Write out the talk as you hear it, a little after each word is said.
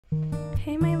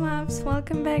Hey, my loves,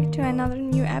 welcome back to another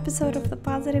new episode of the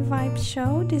Positive Vibes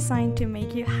Show designed to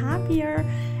make you happier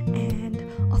and,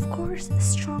 of course,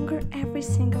 stronger every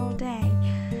single day.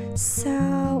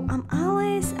 So, I'm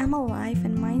Alice, I'm a life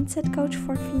and mindset coach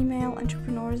for female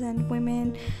entrepreneurs and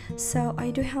women. So,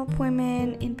 I do help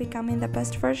women in becoming the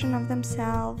best version of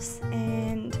themselves.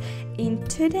 And in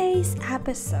today's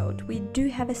episode, we do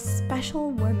have a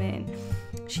special woman.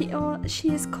 She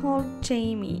is called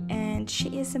Jamie and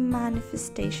she is a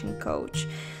manifestation coach.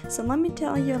 So let me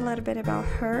tell you a little bit about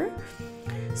her.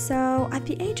 So at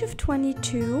the age of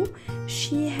 22,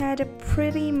 she had a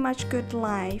pretty much good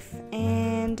life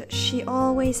and she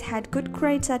always had good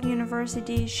grades at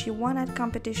university. She won at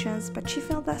competitions, but she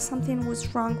felt that something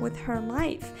was wrong with her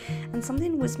life and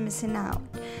something was missing out.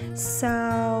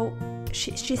 So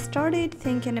she started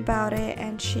thinking about it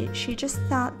and she just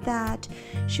thought that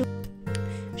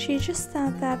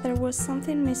there was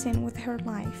something missing with her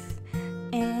life.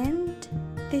 And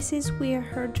this is where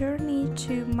her journey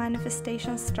to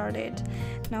manifestation started.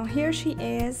 Now here she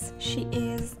is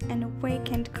an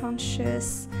awakened,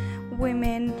 conscious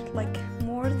woman, like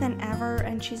more than ever,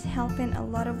 and she's helping a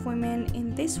lot of women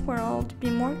in this world be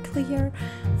more clear,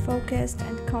 focused,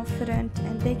 and confident,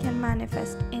 and they can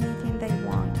manifest anything they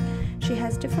want. She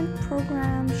has different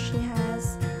programs.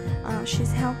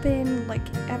 She's helping like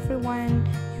everyone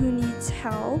who needs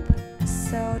help,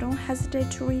 so don't hesitate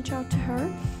to reach out to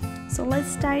her. So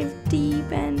let's dive deep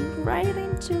and right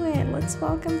into it. Let's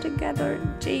welcome together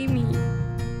Jamie.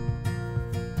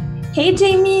 Hey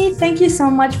Jamie, thank you so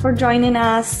much for joining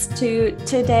us to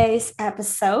today's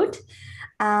episode.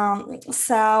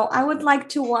 So I would like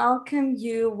to welcome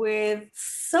you with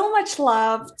so much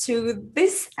love to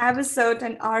this episode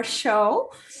and our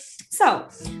show. So,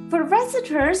 for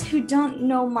visitors who don't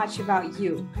know much about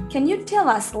you, can you tell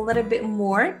us a little bit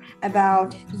more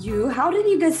about you? How did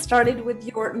you get started with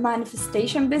your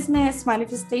manifestation business,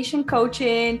 manifestation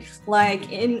coaching,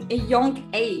 like in a young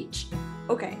age?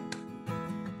 Okay.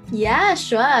 Yeah,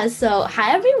 sure. So,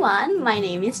 hi everyone. My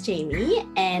name is Jamie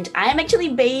and I'm actually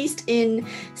based in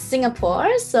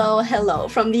Singapore. So, hello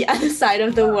from the other side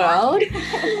of the world.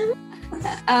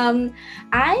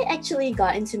 I actually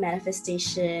got into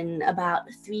manifestation about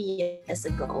 3 years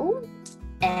ago,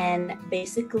 and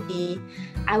basically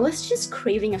I was just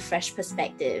craving a fresh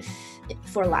perspective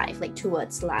for life, like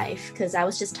towards life, because I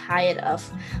was just tired of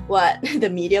what the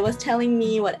media was telling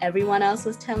me, what everyone else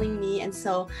was telling me. And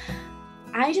so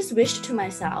I just wished to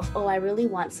myself, I really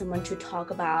want someone to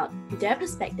talk about their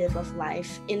perspective of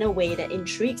life in a way that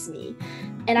intrigues me.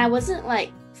 And I wasn't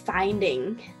like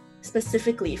finding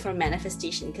specifically for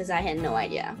manifestation because I had no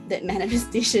idea that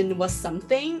manifestation was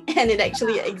something and it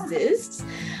actually exists.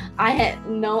 I had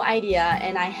no idea,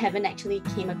 and I haven't actually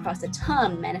came across the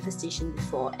term manifestation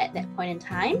before at that point in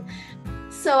time.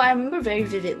 So I remember very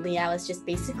vividly, I was just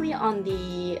basically on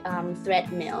the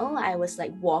treadmill. I was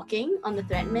like walking on the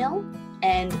treadmill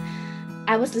and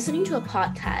I was listening to a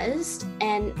podcast,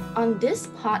 and on this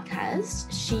podcast,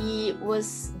 she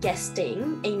was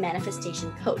guesting a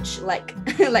manifestation coach, like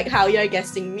how you're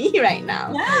guesting me right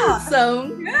now. Yeah. So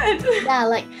good. Yeah,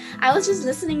 like I was just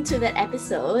listening to that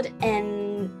episode,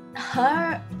 and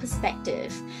her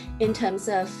perspective in terms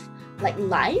of like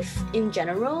life in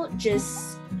general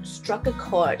just struck a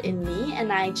chord in me,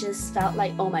 and I just felt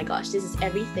like, oh my gosh, this is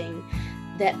everything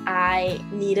that I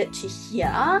needed to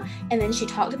hear. And then she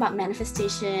talked about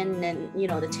manifestation and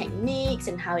the techniques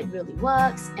and how it really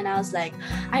works, and I was like,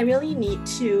 I really need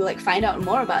to like find out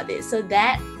more about this. So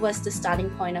that was the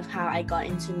starting point of how I got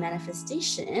into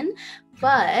manifestation.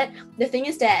 But the thing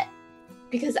is that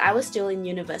because I was still in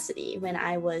university when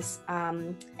I was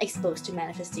exposed to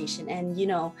manifestation, and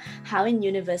how in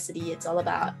university it's all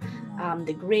about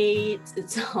the grades,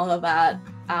 it's all about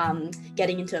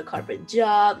getting into a corporate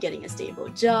job, getting a stable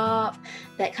job,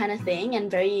 that kind of thing, and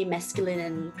very masculine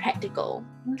and practical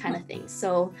kind of thing.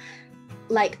 So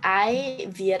like I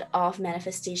veered off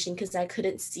manifestation because I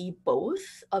couldn't see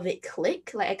both of it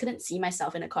click. Like I couldn't see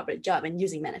myself in a corporate job and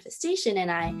using manifestation, and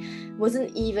I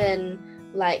wasn't even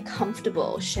like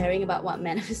comfortable sharing about what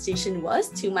manifestation was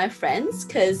to my friends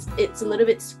because it's a little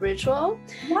bit spiritual.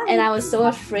 And I was so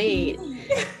afraid.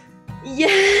 Yeah,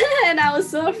 and I was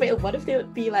so afraid. What if they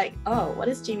would be like, oh, what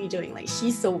is Jamie doing? Like,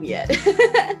 she's so weird.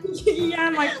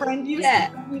 Yeah, my friend used to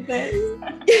tell me this.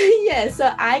 Yeah,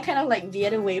 so I kind of like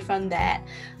veered away from that.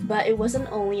 But it wasn't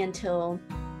only until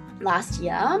last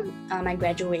year, I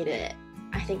graduated,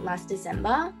 I think last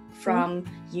December from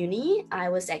uni. I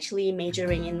was actually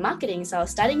majoring in marketing, so I was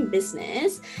studying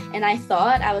business, and I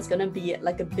thought I was gonna be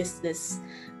like a business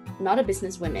not a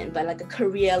businesswoman, but like a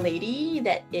career lady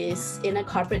that is in a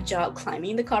corporate job,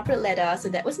 climbing the corporate ladder. So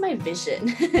that was my vision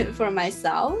for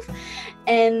myself.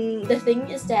 And the thing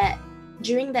is that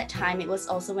during that time, it was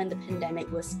also when the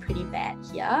pandemic was pretty bad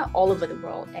here, all over the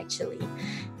world actually.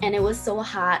 And it was so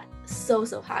hard, so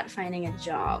hard finding a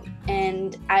job.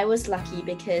 And I was lucky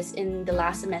because in the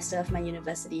last semester of my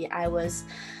university, I was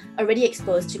already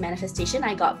exposed to manifestation.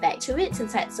 I got back to it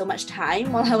since I had so much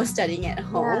time while I was studying at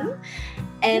home. Yeah.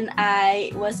 And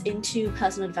I was into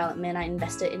personal development. I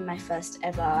invested in my first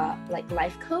ever like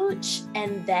life coach,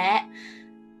 and that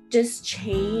just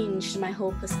changed my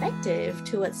whole perspective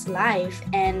towards life.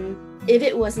 And if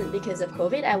it wasn't because of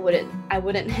COVID, I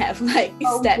wouldn't have like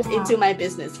stepped into my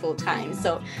business full time.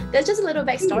 So that's just a little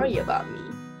backstory about me.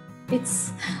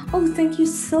 Thank you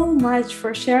so much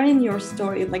for sharing your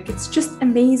story. Like, it's just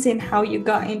amazing how you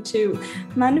got into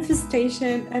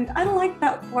manifestation. And I like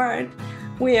that part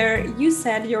where you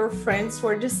said your friends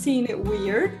were just seeing it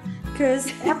weird,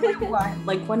 because everyone,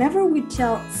 like whenever we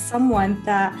tell someone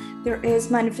that there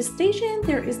is manifestation,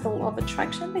 there is the law of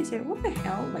attraction, they say, what the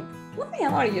hell? Like, what the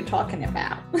hell are you talking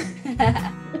about?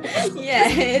 Yeah,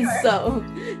 it's so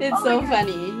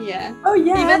funny. Yeah. Oh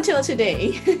yeah. Even till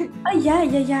today.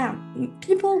 Yeah.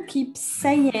 People keep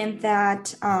saying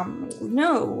that,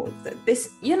 no, this,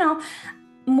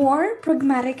 more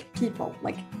pragmatic people,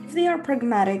 like if they are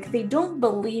pragmatic, they don't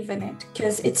believe in it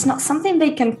because it's not something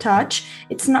they can touch,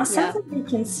 it's not something they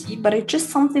can see, but it's just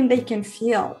something they can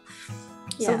feel.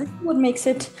 So this is what makes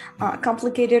it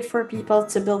complicated for people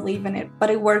to believe in it, but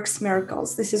it works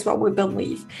miracles. This is what we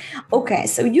believe. Okay,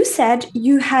 so you said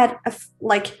you had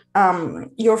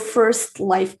your first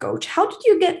life coach. How did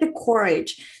you get the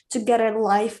courage to get a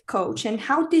life coach, and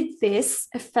how did this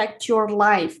affect your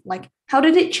life? Like, how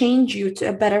did it change you to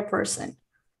a better person?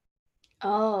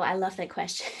 Oh, I love that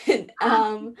question.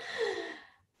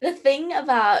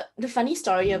 The funny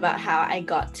story about how I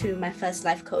got to my first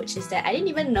life coach is that I didn't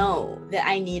even know that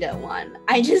I needed one.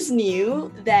 I just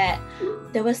knew that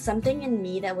there was something in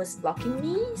me that was blocking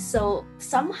me. So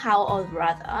somehow or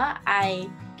rather, I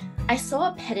saw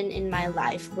a pattern in my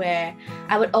life where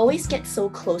I would always get so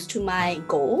close to my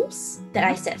goals that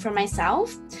I set for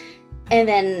myself, and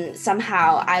then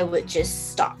somehow I would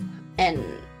just stop, and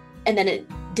then it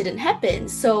didn't happen.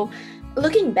 So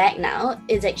looking back now,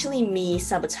 it's actually me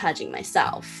sabotaging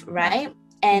myself, right?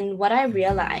 And what I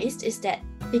realized is that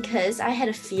because I had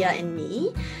a fear in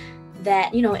me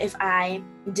that, if I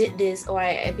did this or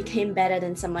I became better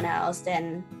than someone else,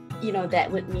 then, that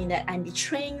would mean that I'm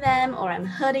betraying them or I'm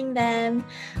hurting them.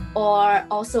 Or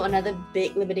also another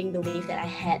big limiting belief that I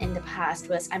had in the past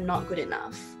was I'm not good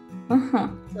enough.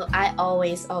 So I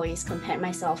always compared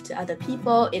myself to other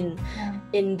people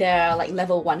in their like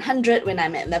level 100 when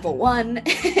I'm at level 1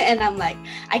 and I'm like,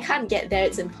 I can't get there,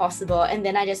 it's impossible. And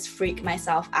then I just freak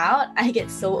myself out. I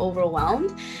get so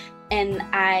overwhelmed and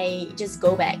I just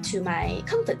go back to my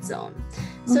comfort zone.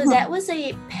 So that was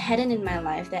a pattern in my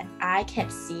life that I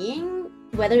kept seeing,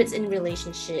 whether it's in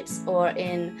relationships or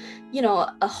in,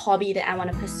 a hobby that I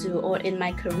want to pursue or in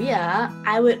my career.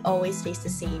 I would always face the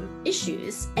same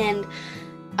issues. And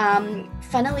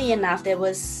funnily enough, there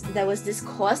was this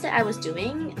course that I was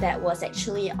doing that was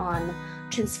actually on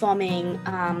transforming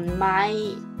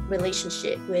my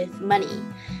relationship with money.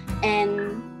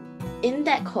 And in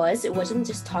that course, it wasn't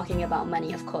just talking about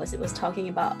money, of course, it was talking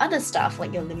about other stuff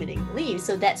like your limiting beliefs.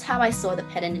 So that's how I saw the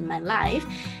pattern in my life.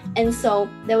 And so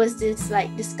there was this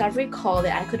like discovery call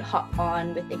that I could hop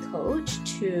on with a coach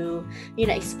to,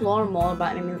 explore more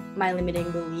about my limiting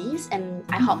beliefs. And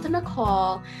I hopped on a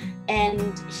call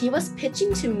and he was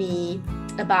pitching to me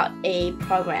about a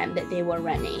program that they were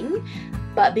running.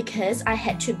 But because I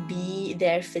had to be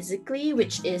there physically,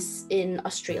 which is in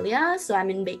Australia, so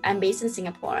I'm based in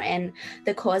Singapore, and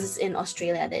the course is in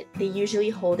Australia, that they usually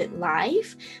hold it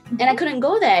live, and I couldn't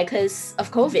go there because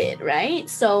of COVID, right?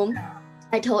 So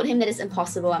I told him that it's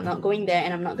impossible. I'm not going there,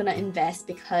 and I'm not gonna invest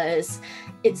because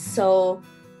it's so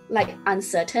like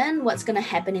uncertain what's gonna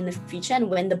happen in the future and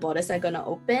when the borders are gonna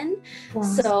open.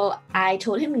 Yes. So I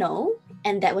told him no,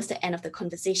 and that was the end of the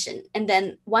conversation. And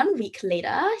then 1 week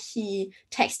later, he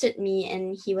texted me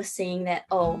and he was saying that,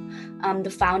 the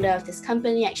founder of this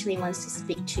company actually wants to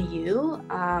speak to you.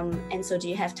 And so do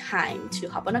you have time to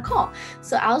hop on a call?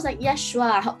 So I was like, yeah, sure.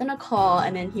 I hopped on a call.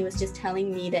 And then he was just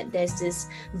telling me that there's this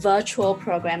virtual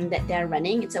program that they're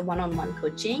running. It's a one-on-one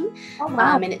coaching. Oh,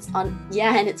 wow. And it's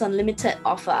on limited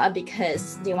offer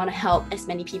because they want to help as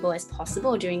many people as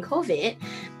possible during COVID.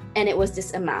 and it was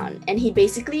this amount. And he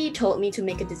basically told me to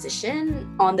make a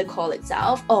decision on the call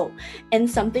itself. Oh, and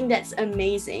something that's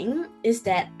amazing is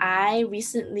that I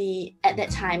recently, at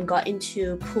that time, got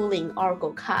into pulling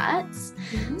Oracle cards.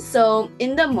 So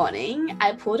in the morning,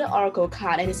 I pulled an Oracle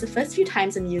card, and it's the first few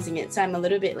times I'm using it, so I'm a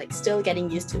little bit like still getting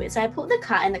used to it. So I pulled the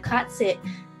card, and the card said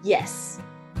yes.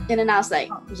 And then I was like,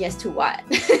 yes to what?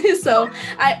 So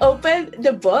I opened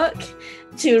the book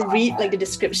to read like the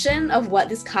description of what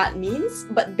this card means,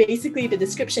 but basically the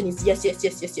description is yes.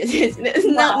 There's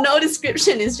no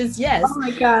description, it's just yes. Oh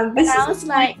my god, this I was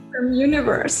like from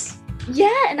universe.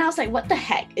 Yeah, and I was like, what the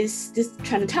heck is this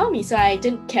trying to tell me? So I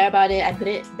didn't care about it. I put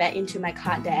it back into my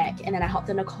card deck, and then I hopped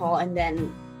on a call, and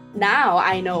then now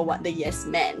I know what the yes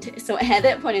meant. So at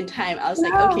that point in time, I was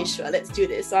like, okay, sure, let's do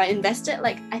this. So I invested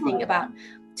like I think about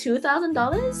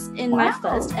 $2,000 in my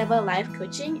first ever live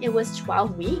coaching. It was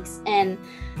 12 weeks, and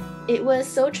it was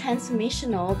so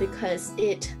transformational because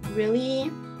it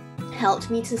really helped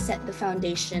me to set the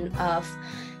foundation of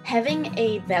having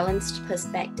a balanced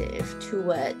perspective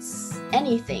towards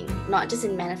anything, not just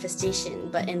in manifestation,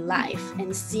 but in life,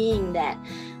 and seeing that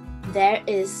there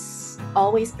is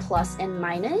always plus and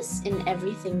minus in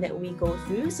everything that we go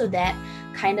through. So that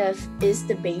kind of is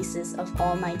the basis of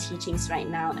all my teachings right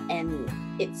now, and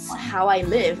it's how I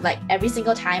live. Like every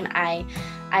single time I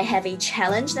have a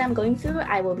challenge that I'm going through,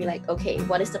 I will be like, okay,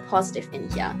 what is the positive in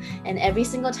here? And every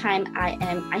single time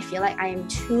I feel like I am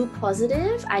too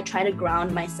positive, I try to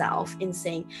ground myself in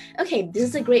saying, okay, this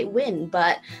is a great win,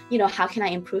 but how can I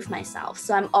improve myself?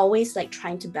 So I'm always like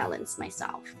trying to balance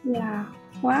myself. Yeah.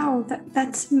 Wow,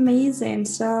 that's amazing.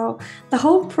 So the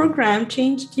whole program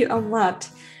changed you a lot.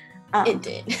 It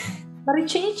did. But it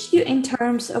changed you in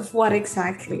terms of what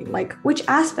exactly? Like which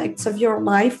aspects of your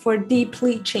life were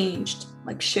deeply changed,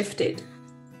 like shifted?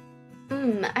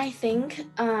 I think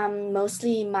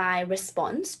mostly my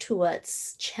response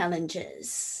towards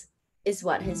challenges is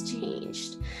what has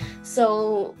changed.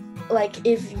 So like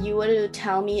if you were to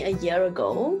tell me a year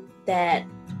ago that,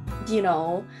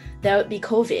 there would be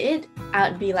COVID, I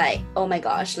would be like, oh my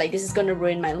gosh, like this is going to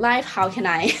ruin my life. How can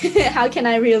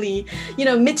I really,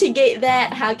 mitigate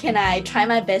that? How can I try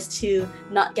my best to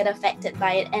not get affected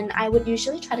by it? And I would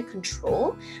usually try to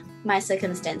control my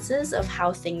circumstances of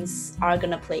how things are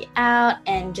going to play out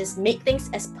and just make things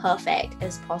as perfect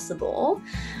as possible.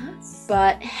 Yes.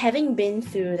 But having been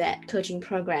through that coaching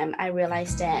program, I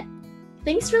realized that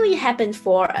things really happened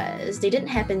for us. They didn't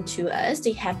happen to us.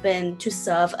 They happened to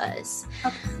serve us.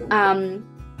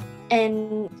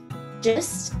 And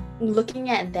just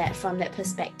looking at that from that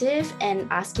perspective and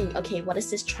asking, okay, what is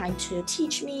this trying to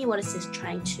teach me? What is this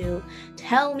trying to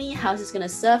tell me? How is this going to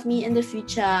serve me in the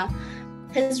future?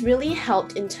 Has really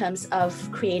helped in terms of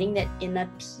creating that inner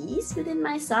peace within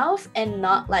myself and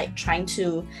not like trying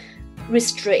to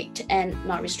resist,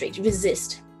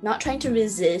 not trying to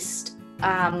resist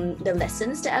the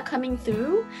lessons that are coming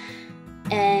through.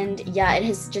 And yeah, it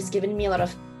has just given me a lot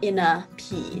of inner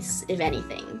peace, if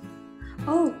anything.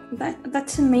 Oh,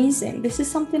 that's amazing. This is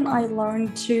something I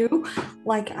learned too.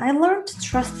 Like I learned to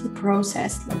trust the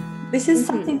process. Like, this is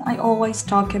something I always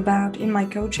talk about in my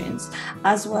coachings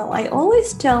as well. I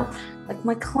always tell like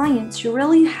my clients, you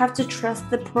really have to trust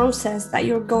the process that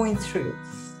you're going through,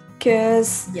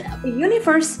 because the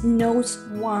universe knows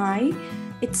why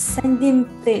it's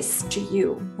sending this to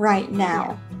you right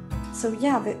now. So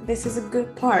this is a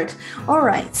good part. All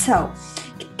right, so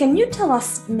can you tell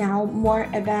us now more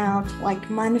about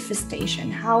like manifestation?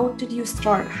 How did you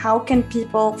start? How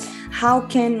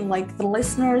can like the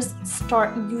listeners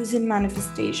start using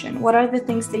manifestation? What are the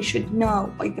things they should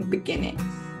know like the beginning?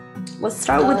 Let's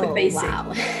start with the basics.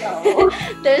 Wow.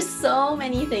 There's so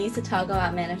many things to talk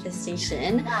about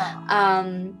manifestation.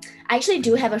 I actually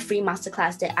do have a free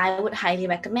masterclass that I would highly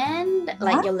recommend,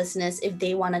 like your listeners, if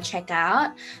they want to check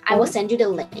out. I will send you the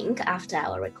link after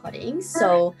our recording.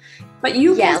 So, but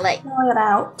you can spell it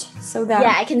out so that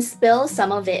I can spill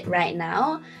some of it right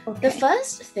now. Okay. The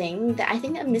first thing that I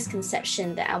think a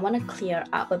misconception that I want to clear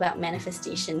up about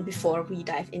manifestation before we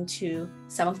dive into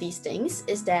some of these things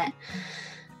is that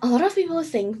a lot of people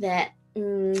think that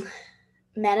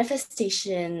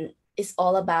manifestation is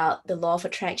all about the law of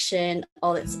attraction,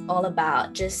 or it's all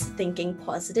about just thinking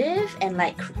positive and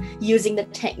like using the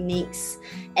techniques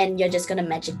and you're just going to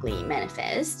magically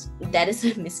manifest. That is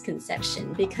a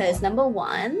misconception because number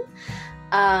one,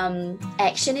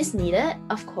 action is needed,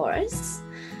 of course.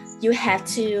 You have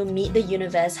to meet the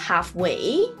universe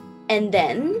halfway and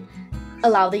then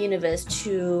allow the universe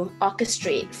to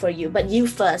orchestrate for you, but you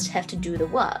first have to do the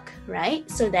work, right?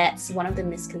 So that's one of the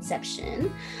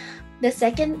misconceptions. The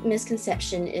second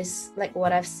misconception is like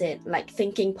what I've said, like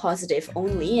thinking positive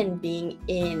only and being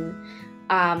in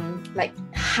like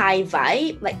high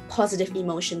vibe, like positive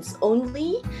emotions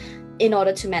only in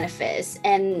order to manifest.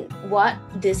 And what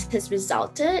this has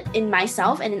resulted in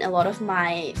myself and in a lot of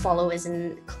my followers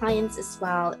and clients as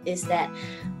well is that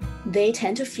they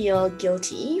tend to feel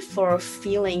guilty for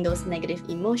feeling those negative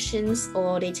emotions,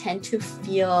 or they tend to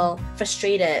feel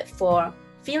frustrated for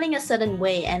feeling a certain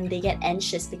way, and they get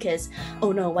anxious because,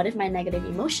 oh no, what if my negative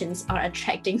emotions are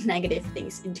attracting negative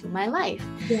things into my life?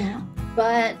 Yeah.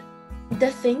 But the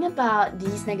thing about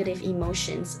these negative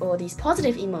emotions or these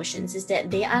positive emotions is that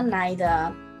they are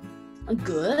neither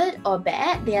good or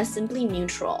bad, they are simply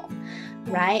neutral,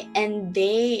 right? And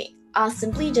they are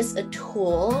simply just a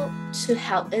tool to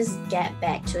help us get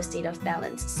back to a state of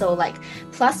balance. So like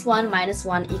 +1 -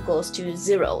 1 =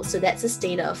 0. So that's a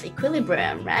state of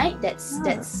equilibrium, right? That's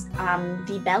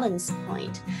the balance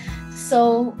point.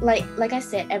 So like I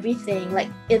said, everything, like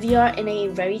if you're in a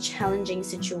very challenging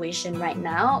situation right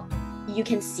now, you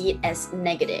can see it as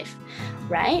negative,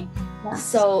 right? Yes.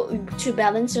 So to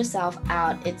balance yourself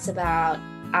out, it's about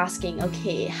asking,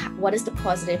 okay, what is the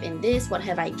positive in this? What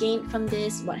have I gained from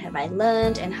this? What have I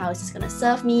learned? And how is this going to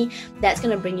serve me? That's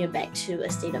going to bring you back to a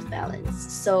state of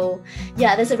balance. So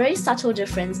yeah, there's a very subtle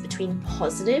difference between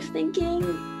positive thinking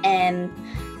and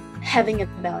having a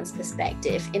balanced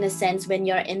perspective. In a sense, when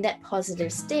you're in that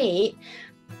positive state,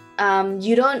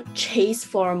 you don't chase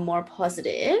for more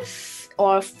positive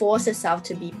or force yourself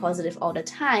to be positive all the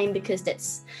time, because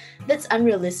that's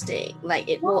unrealistic. Like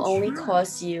it will only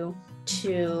cause you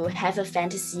to have a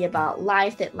fantasy about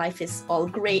life, that life is all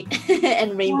great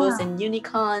and rainbows and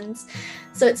unicorns.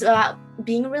 So it's about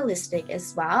being realistic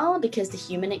as well, because the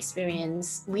human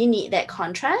experience, we need that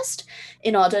contrast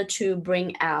in order to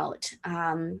bring out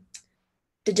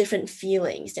the different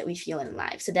feelings that we feel in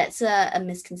life. So that's a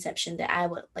misconception that I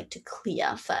would like to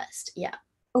clear first. Yeah.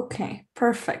 Okay,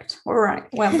 perfect. All right.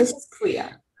 Well, this is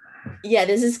clear. Yeah,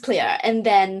 this is clear. And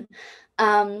then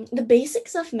the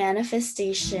basics of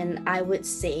manifestation, I would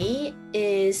say,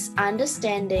 is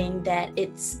understanding that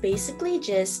it's basically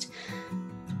just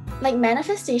like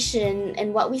manifestation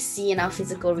and what we see in our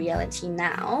physical reality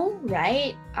now,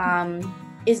 right?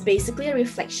 Is basically a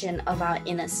reflection of our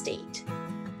inner state.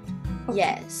 Okay.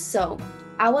 Yes, so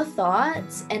our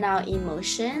thoughts and our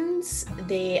emotions,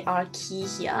 they are key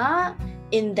here,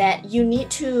 in that you need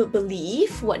to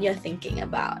believe what you're thinking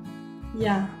about.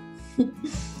 Yeah.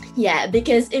 Yeah,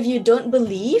 because if you don't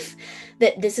believe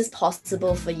that this is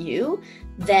possible for you,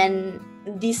 then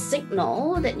the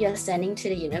signal that you're sending to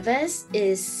the universe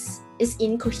is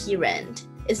incoherent.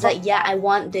 It's like, yeah, I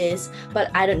want this,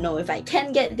 but I don't know if I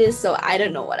can get this, so I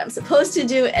don't know what I'm supposed to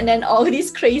do. And then all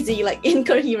these crazy, like,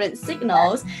 incoherent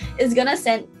signals is gonna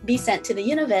be sent to the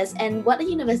universe. And what the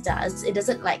universe does, it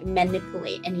doesn't like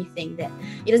manipulate anything, that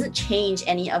it doesn't change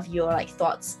any of your like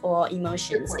thoughts or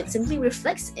emotions. It simply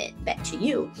reflects it back to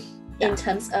you in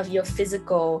terms of your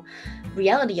physical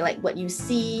reality, like what you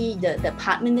see, the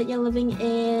apartment that you're living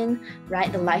in,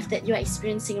 right? The life that you're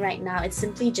experiencing right now. It's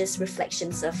simply just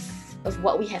reflections of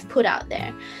what we have put out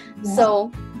there. Yeah.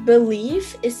 So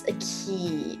belief is a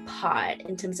key part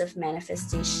in terms of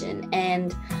manifestation.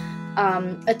 And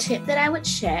a tip that I would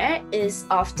share is,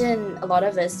 often a lot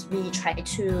of us, we try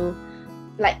to,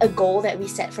 like, a goal that we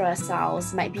set for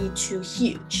ourselves might be too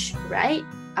huge, right?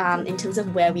 In terms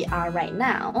of where we are right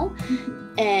now.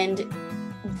 Mm-hmm. And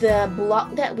the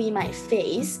block that we might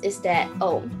face is that,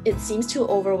 oh, it seems too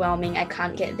overwhelming, I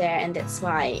can't get there, and that's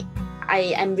why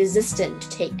I am resistant to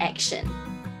take action.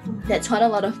 That's what a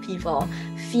lot of people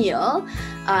feel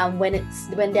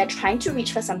when they're trying to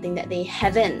reach for something that they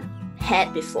haven't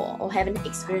had before or haven't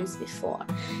experienced before.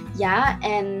 Yeah,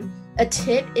 and a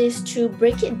tip is to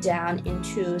break it down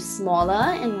into smaller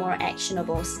and more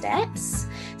actionable steps.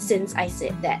 Since I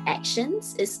said that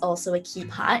actions is also a key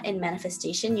part in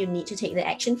manifestation, you need to take the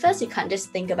action first. You can't just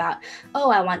think about,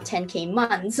 oh, I want 10K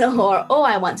months, or oh,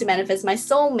 I want to manifest my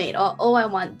soulmate, or oh, I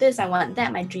want this, I want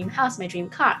that, my dream house, my dream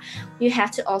car. You have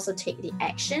to also take the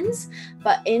actions.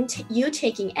 But in you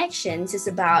taking actions is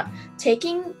about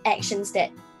taking actions that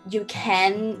you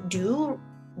can do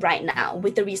right now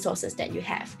with the resources that you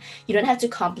have. You don't have to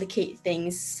complicate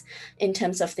things in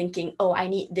terms of thinking, oh, I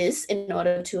need this in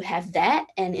order to have that,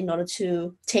 and in order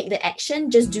to take the action,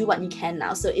 just do what you can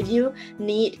now. So if you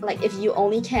need, like, if you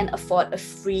only can afford a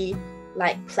free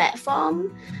like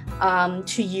platform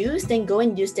to use, then go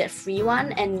and use that free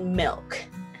one and milk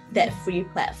that free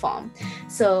platform.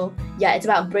 So yeah, it's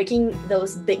about breaking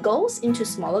those big goals into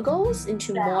smaller goals,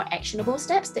 into more actionable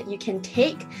steps that you can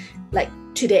take like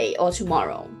today or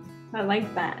tomorrow. I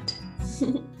like that.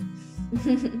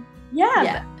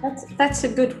 Yeah. That's a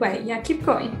good way. Yeah, keep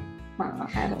going.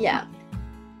 Yeah.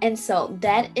 And so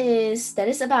that is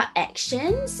about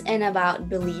actions and about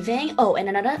believing. Oh, and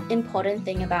another important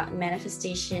thing about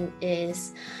manifestation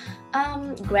is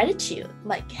gratitude,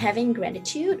 like having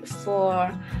gratitude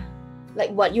for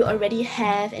like what you already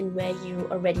have and where you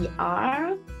already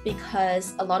are,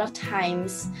 because a lot of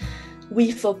times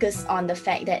we focus on the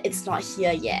fact that it's not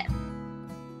here yet.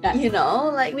 Yeah. You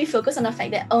know, like we focus on the fact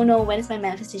that, oh no, when is my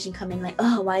manifestation coming? Like,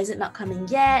 oh, why is it not coming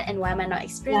yet? And why am I not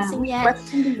experiencing yet?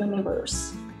 Question the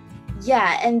universe.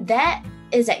 Yeah, and that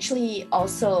is actually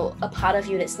also a part of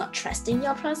you that's not trusting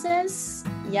your process.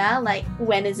 Yeah, like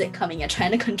when is it coming? You're trying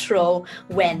to control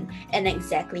when and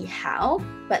exactly how,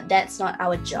 but that's not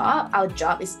our job. Our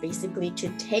job is basically to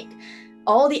take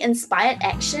all the inspired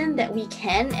action that we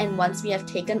can, and once we have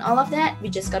taken all of that, we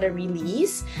just gotta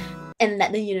release and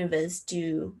let the universe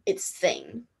do its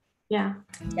thing. Yeah.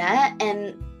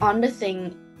 And on the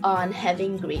thing on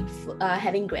having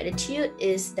gratitude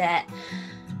is that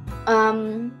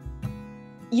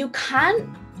you can't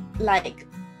like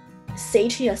say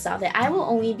to yourself that I will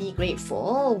only be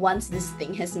grateful once this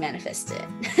thing has manifested.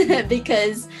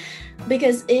 because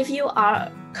if you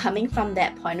are coming from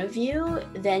that point of view,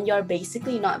 then you're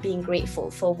basically not being grateful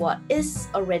for what is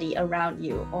already around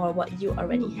you or what you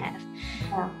already have.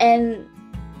 Yeah.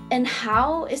 And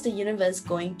how is the universe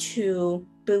going to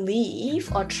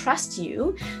believe or trust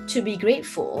you to be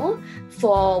grateful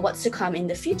for what's to come in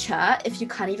the future if you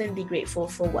can't even be grateful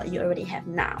for what you already have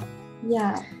now?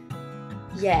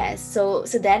 Yeah, so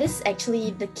that is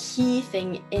actually the key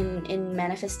thing in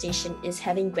manifestation, is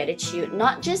having gratitude,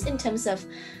 not just in terms of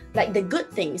like the good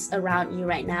things around you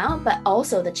right now, but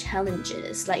also the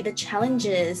challenges. Like the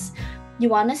challenges, you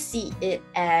want to see it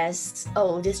as,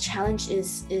 oh, this challenge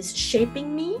is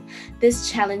shaping me,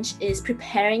 this challenge is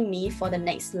preparing me for the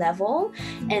next level,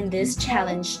 and this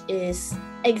challenge is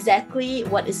exactly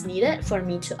what is needed for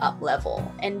me to up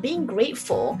level, and being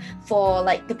grateful for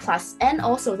like the plus and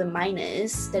also the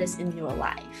minus that is in your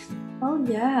life. Oh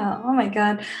yeah, oh my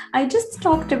god, I just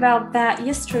talked about that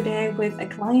yesterday with a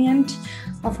client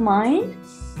of mine.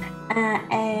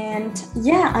 And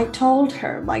yeah, I told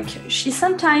her like she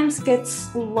sometimes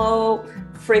gets low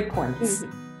frequency.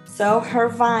 So her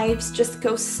vibes just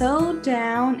go so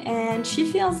down, and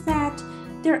she feels that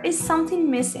there is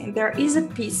something missing. There is a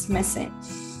piece missing.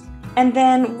 And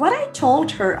then what I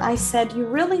told her, I said, you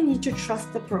really need to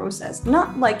trust the process.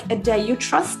 Not like a day you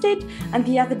trust it and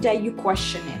the other day you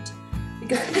question it.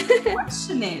 Because if you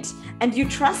question it and you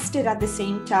trust it at the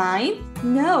same time,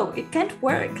 no, it can't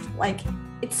work. Like,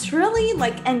 it's really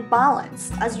like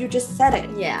unbalanced, as you just said it.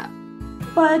 Yeah.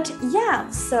 But yeah,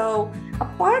 so a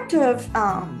part of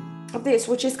this,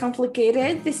 which is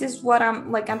complicated, this is what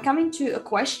I'm coming to a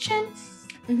question.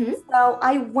 So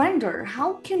I wonder,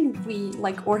 how can we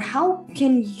or how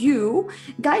can you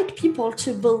guide people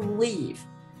to believe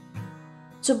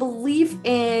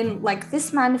in like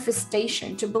this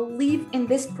manifestation, to believe in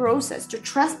this process, to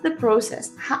trust the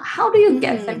process? How do you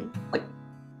get them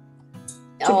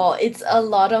Oh, it's a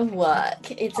lot of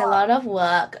work. It's a lot of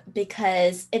work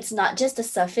because it's not just the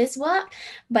surface work,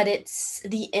 but it's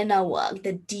the inner work,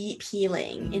 the deep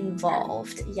healing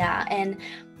involved. Yeah. And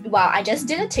wow, I just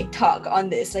did a TikTok on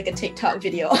this, like a TikTok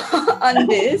video on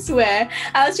this, where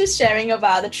I was just sharing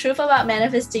about the truth about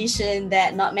manifestation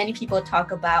that not many people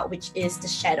talk about, which is the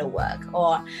shadow work,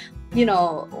 or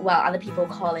other people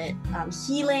call it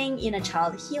healing, inner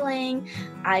child healing.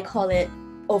 I call it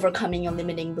overcoming your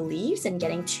limiting beliefs and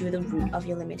getting to the root of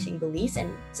your limiting beliefs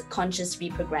and subconscious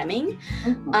reprogramming.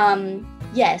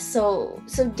 So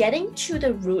getting to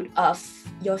the root of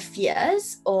your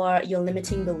fears or your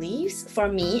limiting beliefs, for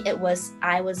me, it was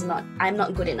I'm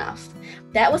not good enough.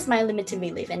 That was my limiting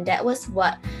belief, and that was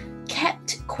what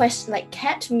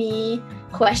kept me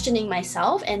questioning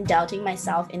myself and doubting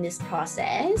myself in this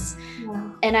process.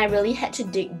 And I really had to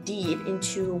dig deep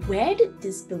into where did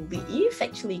this belief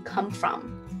actually come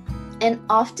from. And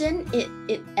often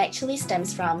it actually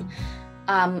stems from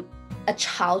a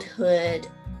childhood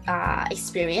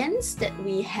experience that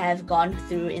we have gone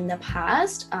through in the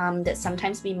past, that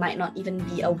sometimes we might not even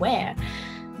be aware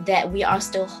that we are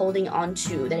still holding on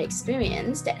to that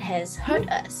experience that has hurt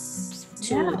us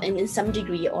in some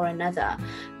degree or another,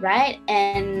 right?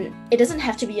 And it doesn't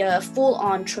have to be a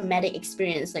full-on traumatic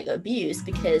experience like abuse,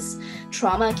 because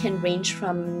trauma can range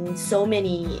from so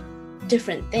many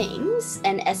different things.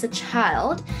 And as a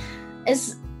child,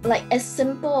 as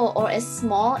simple or as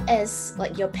small as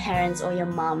like your parents or your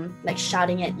mom like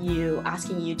shouting at you,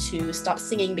 asking you to stop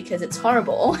singing because it's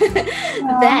horrible,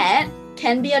 that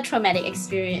can be a traumatic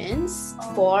experience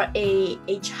for a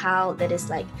child that is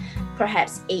like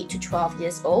perhaps 8 to 12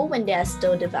 years old, when they are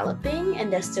still developing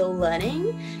and they're still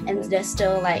learning and they're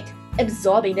still like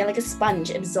absorbing. They're like a sponge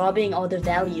absorbing all the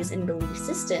values and belief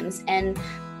systems, and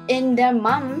in their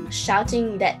mom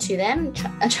shouting that to them,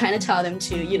 trying to tell them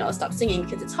to stop singing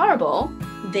because it's horrible,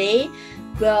 they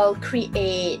will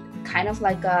create kind of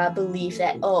like a belief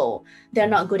that, oh, they're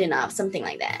not good enough, something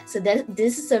like that. So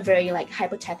this is a very like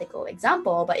hypothetical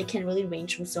example, but it can really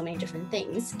range from so many different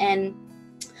things. And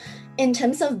in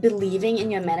terms of believing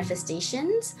in your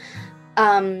manifestations,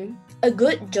 a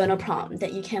good journal prompt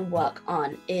that you can work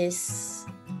on is,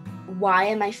 why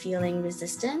am I feeling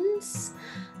resistance?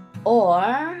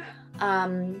 Or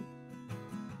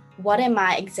what am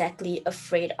I exactly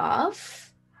afraid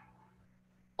of?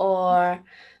 Or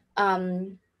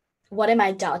what am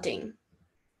I doubting?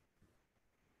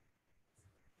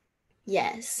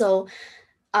 Yeah, so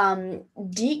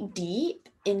dig deep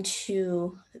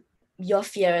into your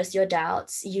fears, your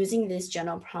doubts using these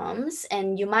journal prompts,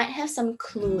 and you might have some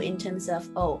clue in terms of,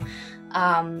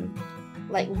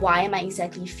 like, why am I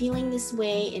exactly feeling this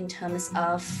way in terms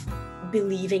of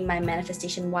believing my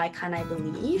manifestation? Why can't I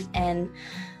believe? And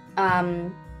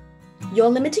your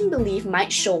limiting belief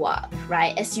might show up,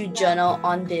 right, as you journal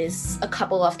on this a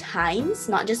couple of times,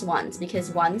 not just once,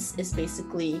 because once is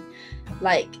basically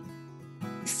like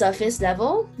surface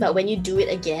level, but when you do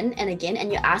it again and again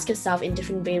and you ask yourself in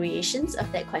different variations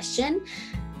of that question,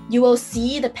 you will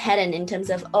see the pattern in terms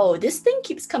of, oh, this thing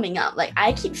keeps coming up, like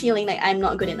I keep feeling like I'm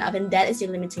not good enough, and that is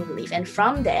your limiting belief. And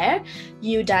from there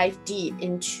you dive deep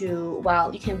into,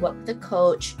 well, you can work with a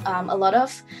coach. A lot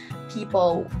of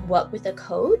people work with a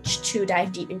coach to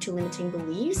dive deep into limiting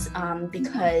beliefs,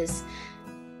 because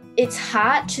it's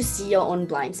hard to see your own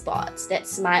blind spots.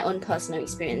 That's my own personal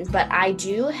experience, but I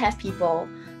do have people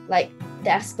like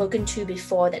that I've spoken to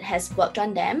before that has worked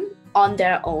on them on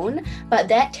their own, but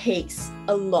that takes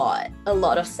a lot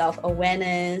of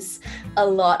self-awareness, a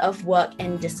lot of work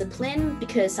and discipline,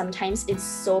 because sometimes it's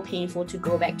so painful to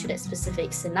go back to that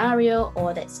specific scenario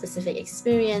or that specific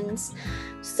experience.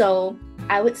 So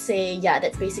I would say, yeah,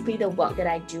 that's basically the work that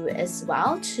I do as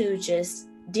well, to just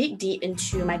dig deep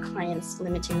into my clients'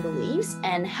 limiting beliefs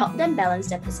and help them balance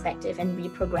their perspective and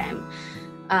reprogram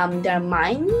their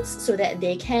minds so that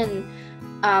they can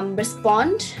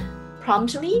respond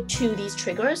promptly to these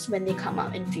triggers when they come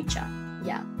up in future.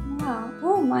 Yeah. Wow.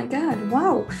 Oh my God.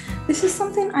 Wow. This is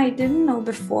something I didn't know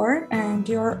before, and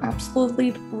you're absolutely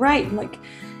right. Like,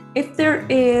 if there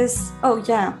is,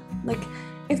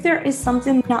 if there is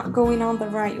something not going on the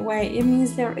right way, it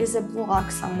means there is a block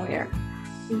somewhere.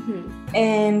 Mm-hmm.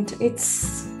 And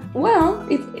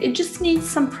it just needs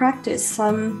some practice,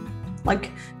 some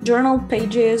like journal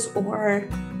pages, or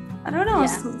I don't know,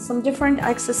 some different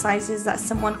exercises that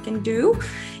someone can do.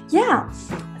 Yeah,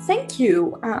 thank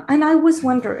you. And I was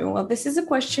wondering, well, this is a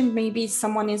question maybe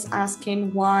someone is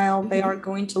asking while they are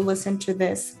going to listen to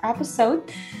this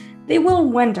episode. They will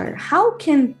wonder, how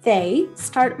can they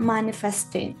start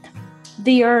manifesting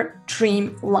their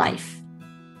dream life?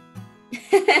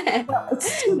 Well,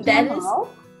 it's too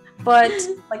general, but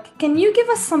like, can you give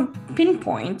us some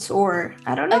pinpoints, or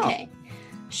I don't know? Okay,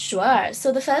 sure.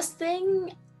 So the first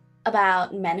thing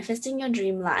about manifesting your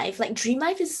dream life, like, dream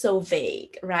life is so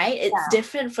vague, right? It's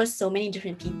different for so many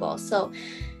different people. So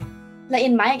like,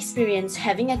 in my experience,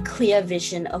 having a clear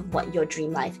vision of what your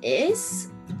dream life is,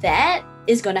 that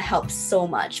is going to help so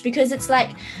much, because it's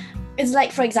like,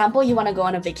 for example, you want to go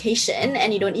on a vacation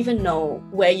and you don't even know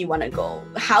where you want to go.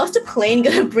 How's the plane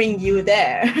going to bring you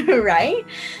there, right?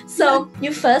 So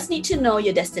you first need to know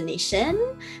your destination,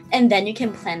 and then you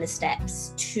can plan the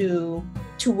steps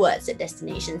towards that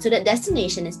destination. So that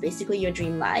destination is basically your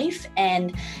dream life,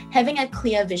 and having a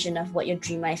clear vision of what your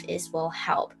dream life is will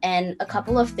help. And a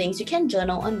couple of things, you can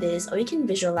journal on this, or you can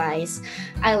visualize.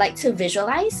 I like to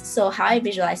visualize. So how I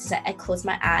visualize is that I close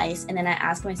my eyes and then I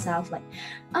ask myself, like,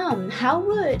 how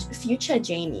would future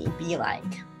Jamie be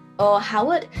like? Or how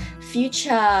would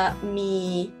future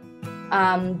me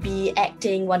be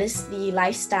acting? What is the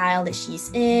lifestyle that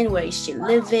she's in? Where is she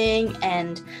living?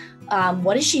 And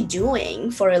what is she doing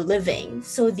for a living?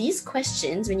 So these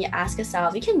questions, when you ask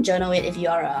yourself, you can journal it if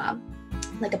you're a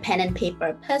pen and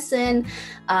paper person,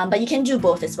 but you can do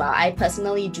both as well. I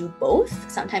personally do both.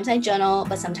 Sometimes I journal,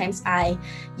 but sometimes I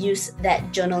use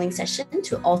that journaling session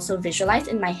to also visualize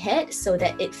in my head, so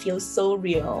that it feels so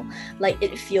real, like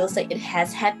it feels like it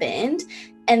has happened,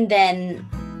 and then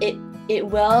it it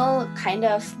will kind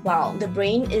of, wow, the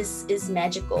brain is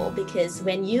magical, because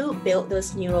when you build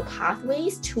those neural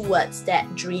pathways towards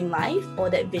that dream life or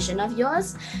that vision of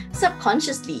yours,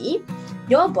 subconsciously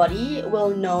your body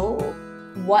will know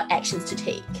what actions to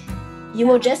take. You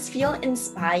will just feel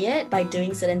inspired by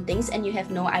doing certain things and you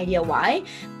have no idea why.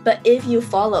 But if you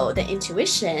follow the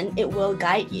intuition, it will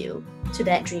guide you to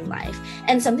that dream life.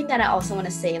 And something that I also want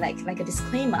to say, like a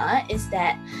disclaimer, is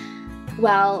that,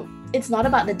 well, it's not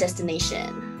about the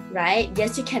destination, right?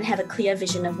 Yes, you can have a clear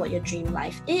vision of what your dream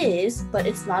life is, but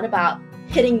it's not about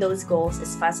hitting those goals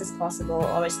as fast as possible,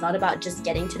 or it's not about just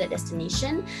getting to the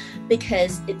destination,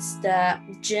 because it's the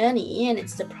journey and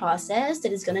it's the process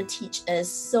that is going to teach us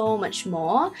so much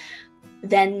more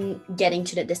than getting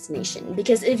to the destination.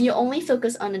 Because if you only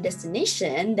focus on the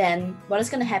destination, then what is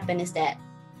going to happen is that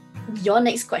your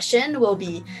next question will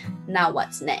be, now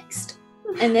what's next?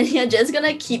 And then you're just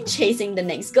gonna keep chasing the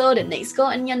next goal,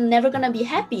 and you're never gonna be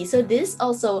happy. So this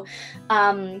also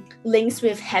links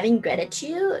with having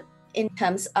gratitude in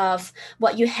terms of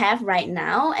what you have right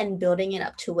now and building it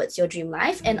up towards your dream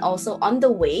life, and also on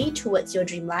the way towards your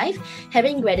dream life,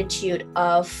 having gratitude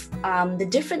of the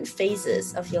different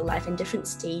phases of your life and different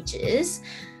stages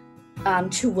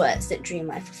towards that dream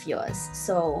life of yours.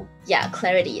 So yeah,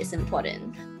 clarity is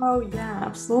important. Oh yeah,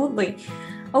 absolutely.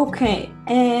 Okay,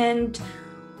 and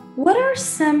what are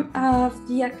some of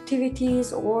the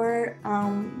activities, or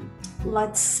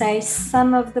let's say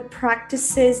some of the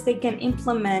practices they can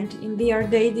implement in their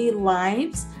daily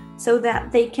lives so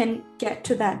that they can get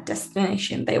to that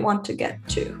destination they want to get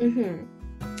to?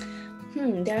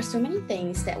 There are so many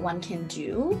things that one can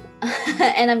do.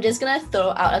 And I'm just gonna throw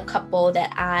out a couple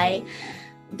that I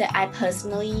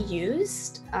personally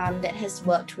used that has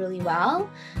worked really well.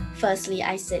 Firstly,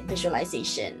 I said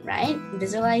visualization, right?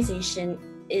 Visualization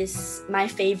is my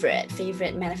favorite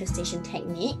manifestation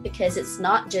technique, because it's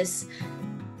not just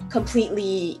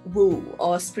completely woo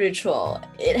or spiritual.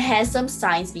 It has some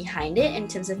science behind it in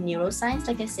terms of neuroscience,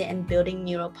 like I said, and building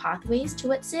neural pathways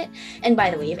towards it. And by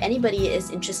the way, if anybody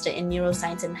is interested in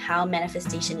neuroscience and how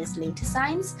manifestation is linked to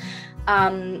science,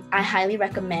 I highly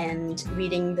recommend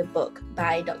reading the book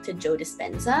by Dr. Joe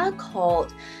Dispenza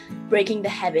called Breaking the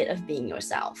Habit of Being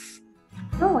Yourself.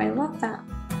 Oh, I love that.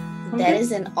 That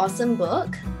is an awesome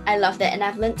book. I love that, and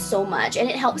I've learned so much, and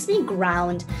it helps me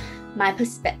ground my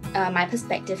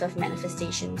perspective of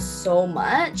manifestation so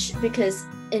much, because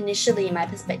initially my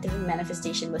perspective of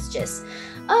manifestation was just,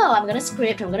 oh, I'm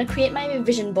gonna create my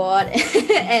vision board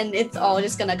and it's all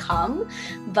just gonna come.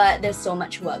 But there's so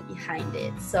much work behind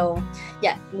it. So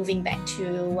yeah, moving back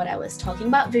to what I was talking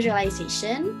about,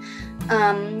 visualization.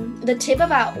 The tip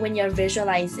about when you're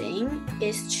visualizing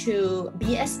is to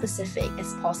be as specific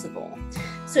as possible.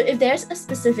 So if there's a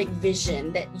specific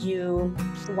vision that you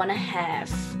want to have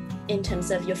in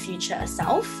terms of your future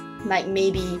self, like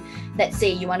maybe, let's say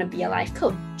you want to be a life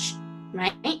coach,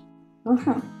 right?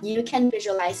 You can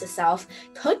visualize yourself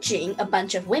coaching a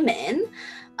bunch of women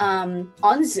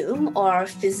on Zoom or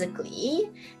physically,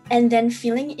 and then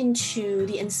feeling into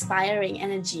the inspiring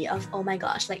energy of, oh my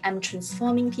gosh, like I'm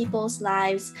transforming people's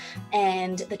lives,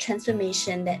 and the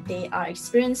transformation that they are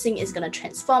experiencing is going to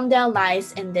transform their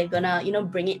lives, and they're going to,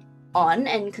 bring it on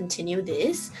and continue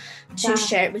this to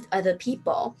share it with other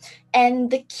people.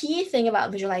 And the key thing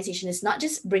about visualization is not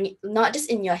just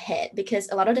in your head, because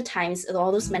a lot of the times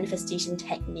all those manifestation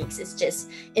techniques is just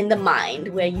in the mind,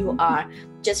 where you are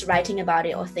just writing about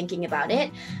it or thinking about it.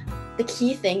 The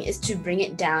key thing is to bring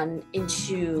it down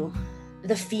into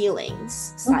the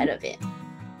feelings side of it.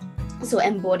 So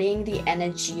embodying the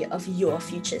energy of your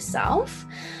future self,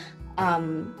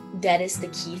 that is the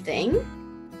key thing.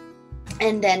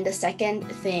 And then the second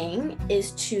thing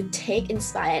is to take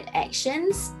inspired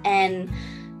actions and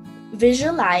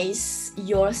visualize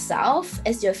yourself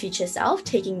as your future self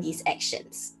taking these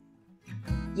actions.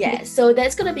 Yeah, so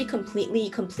that's going to be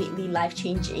completely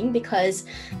life-changing, because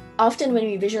often when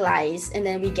we visualize and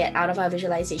then we get out of our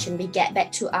visualization, we get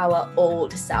back to our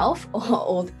old self or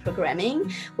old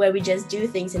programming, where we just do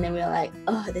things and then we're like,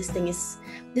 oh, this thing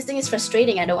is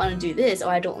frustrating, I don't want to do this,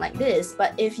 or I don't like this.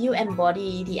 But if you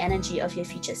embody the energy of your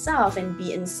future self and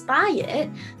be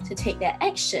inspired to take that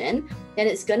action, then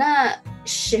it's gonna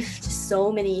shift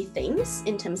so many things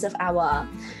in terms of our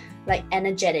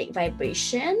energetic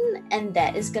vibration, and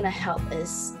that is gonna help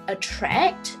us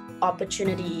attract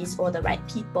opportunities or the right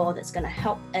people that's gonna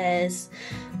help us.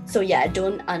 So yeah,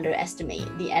 don't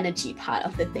underestimate the energy part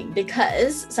of the thing,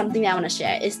 because something that I want to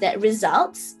share is that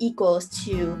results equals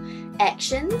to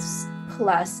actions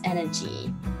plus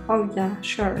energy. Oh yeah,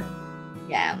 sure.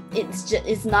 Yeah,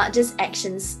 it's not just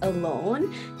actions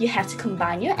alone. You have to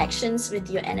combine your actions with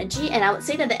your energy, and I would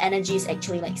say that the energy is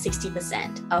actually like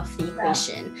 60% of the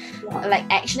equation. Yeah. Like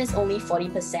action is only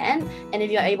 40%, and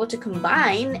if you're able to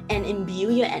combine and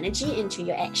imbue your energy into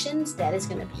your actions,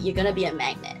 you're gonna be a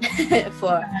magnet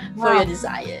for your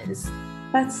desires.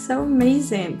 That's so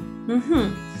amazing.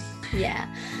 Yeah.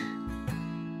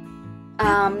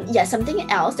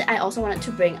 Something else that I also wanted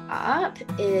to bring up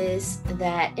is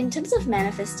that in terms of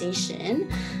manifestation,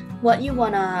 what you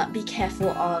want to be careful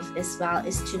of as well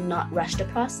is to not rush the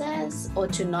process or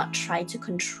to not try to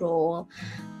control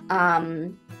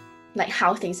like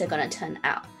how things are going to turn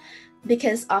out.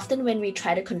 Because often when we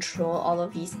try to control all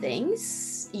of these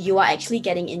things, you are actually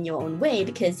getting in your own way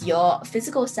because your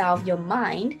physical self, your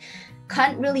mind,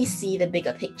 can't really see the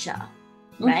bigger picture,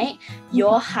 right?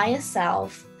 Your higher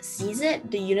self sees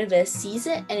it, the universe sees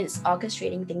it, and it's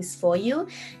orchestrating things for you.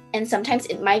 And sometimes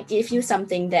it might give you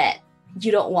something that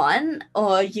you don't want,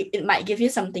 or it might give you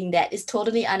something that is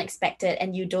totally unexpected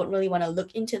and you don't really want to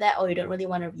look into that, or you don't really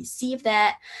want to receive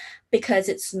that because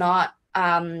it's not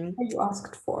what you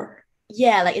asked for.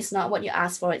 Yeah, like it's not what you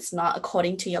asked for, it's not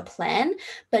according to your plan.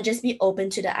 But just be open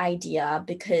to the idea,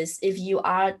 because if you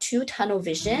are too tunnel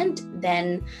visioned,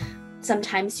 then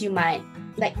sometimes you might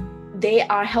like they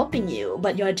are helping you,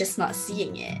 but you're just not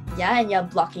seeing it. Yeah, and you're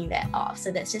blocking that off.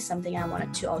 So that's just something I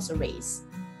wanted to also raise.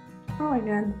 Oh my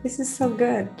God, this is so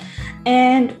good.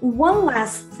 And one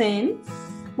last thing,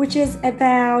 which is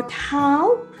about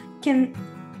how can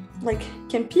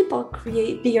people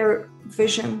create their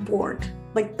vision board?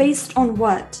 Like based on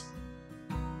what?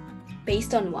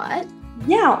 Based on what?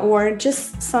 Yeah, or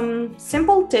just some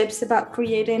simple tips about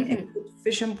creating a good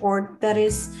vision board that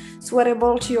is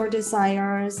suitable to your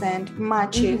desires and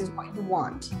matches what you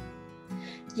want.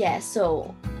 Yeah,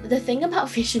 so the thing about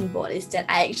vision board is that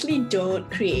I actually don't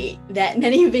create that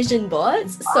many vision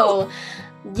boards. So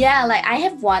yeah, like I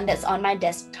have one that's on my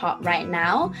desktop right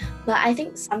now, but I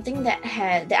think something that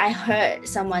I heard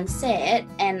someone said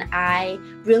and I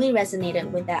really resonated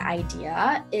with that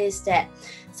idea is that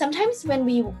sometimes when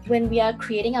we are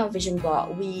creating our vision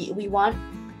board, we want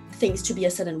things to be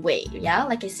a certain way. Yeah,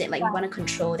 like I said, like we want to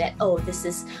control that. Oh, this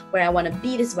is where I want to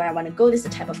be, this is where I want to go, this is the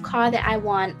type of car that I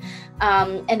want,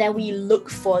 and then we look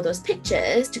for those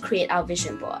pictures to create our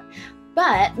vision board.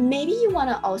 But maybe you want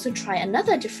to also try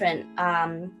another different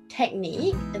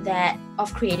technique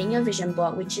of creating your vision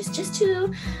board, which is just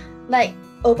to like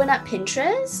open up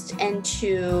Pinterest and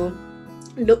to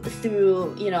look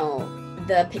through,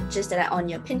 the pictures that are on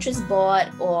your Pinterest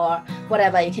board or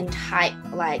whatever. You can type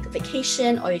like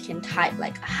vacation, or you can type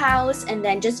like a house, and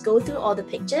then just go through all the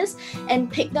pictures and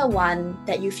pick the one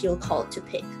that you feel called to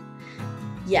pick.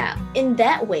 Yeah, in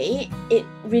that way, it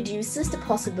reduces the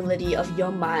possibility of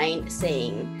your mind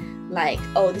saying like,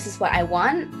 oh, this is what I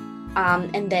want,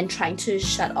 and then trying to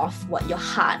shut off what your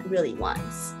heart really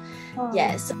wants.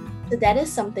 Yes. So that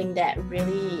is something that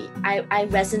really, I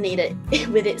resonated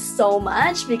with it so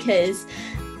much, because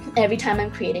every time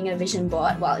I'm creating a vision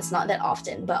board, well, it's not that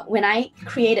often, but when I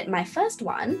created my first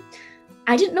one,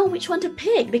 I didn't know which one to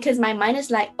pick, because my mind is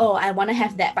like, oh, I want to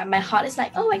have that, but my heart is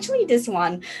like, oh, actually this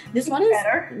one is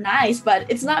better. Nice, but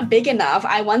it's not big enough.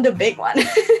 I want the big one.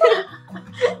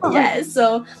 Yeah,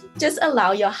 so just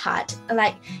allow your heart,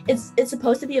 like it's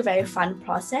supposed to be a very fun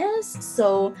process,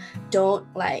 so don't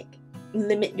like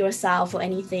limit yourself or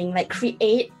anything. Like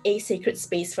create a sacred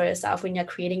space for yourself when you're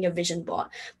creating your vision board.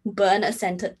 Burn a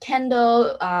scented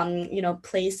candle,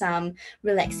 play some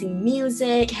relaxing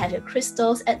music, have your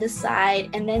crystals at the side,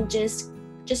 and then just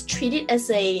treat it as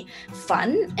a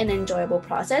fun and enjoyable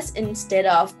process instead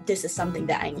of this is something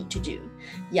that I need to do.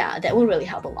 Yeah, that will really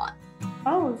help a lot.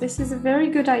 Oh, this is a very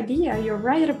good idea. You're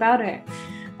right about it.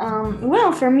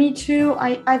 Well, for me too,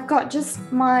 I've got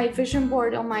just my vision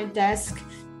board on my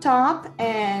desktop,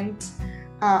 and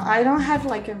I don't have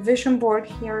like a vision board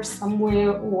here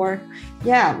somewhere, or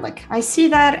like I see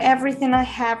that everything I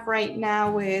have right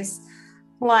now is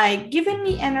like giving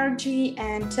me energy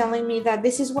and telling me that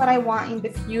this is what I want in the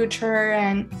future,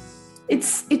 and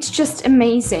it's just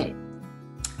amazing.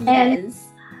 Yes.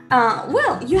 And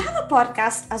well, you have a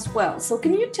podcast as well, so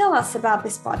can you tell us about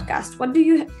this podcast? What do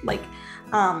you like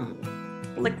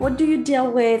what do you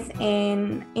deal with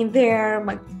in there?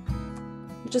 Like,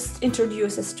 just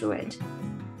introduce us to it.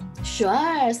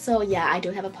 Sure. So yeah, I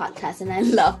do have a podcast, and I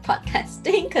love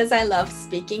podcasting because I love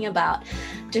speaking about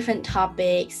different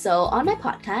topics. So on my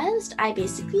podcast, I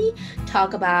basically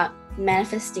talk about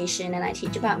manifestation, and I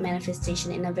teach about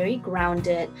manifestation in a very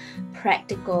grounded,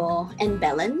 practical, and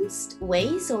balanced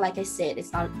way. So like I said,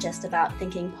 it's not just about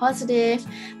thinking positive,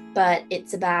 but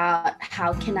it's about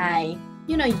how can I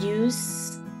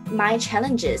use my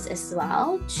challenges as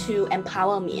well to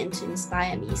empower me and to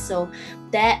inspire me. So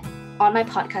that on my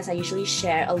podcast, I usually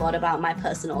share a lot about my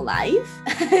personal life.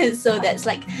 So that's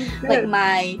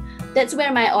that's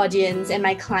where my audience and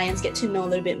my clients get to know a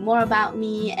little bit more about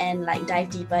me and like dive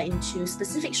deeper into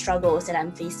specific struggles that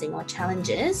I'm facing or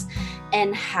challenges,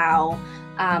 and how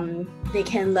they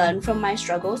can learn from my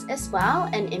struggles as well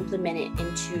and implement it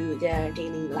into their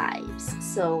daily lives.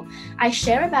 So I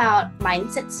share about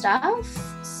mindset stuff,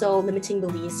 so limiting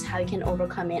beliefs, how you can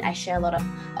overcome it. I share a lot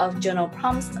of journal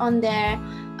prompts on there.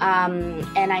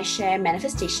 And I share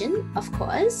manifestation, of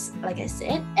course, like I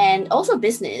said, and also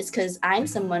business, because I'm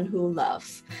someone who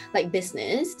loves like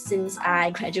business since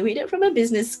I graduated from a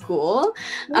business school.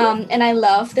 And I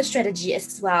love the strategy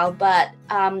as well. But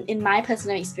in my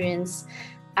personal experience,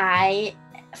 I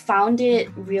found it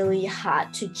really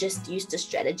hard to just use the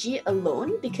strategy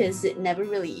alone because it never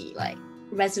really like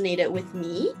resonated with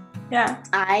me. Yeah,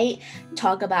 I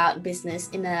talk about business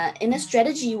in a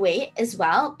strategy way as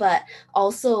well, but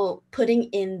also putting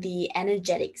in the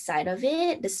energetic side of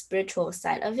it, the spiritual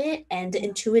side of it, and the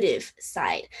intuitive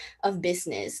side of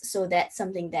business. So that's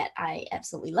something that I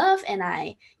absolutely love. And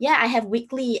I have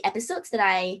weekly episodes that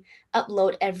I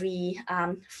upload every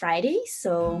Friday.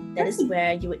 So that is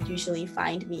where you would usually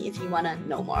find me if you want to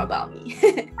know more about me.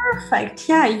 perfect.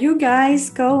 Yeah, you guys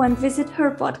go and visit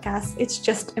her podcast. It's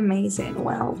just amazing.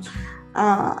 Well,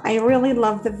 I really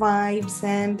love the vibes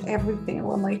and everything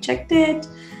when I checked it.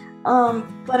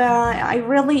 But I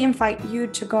really invite you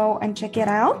to go and check it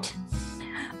out.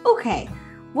 Okay,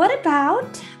 what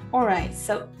about, all right,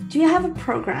 so do you have a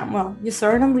program? Well, you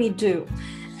certainly do.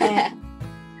 And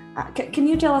can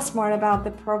you tell us more about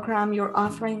the program you're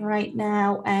offering right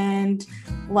now, and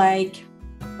like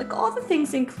all the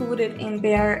things included in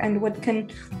there, and what can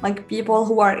like people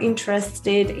who are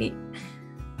interested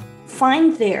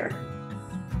find there?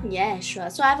 Yeah, sure.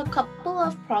 So I have a couple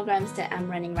of programs that I'm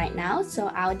running right now. So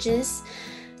I'll just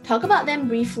talk about them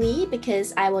briefly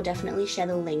because I will definitely share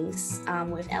the links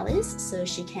with Alice so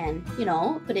she can,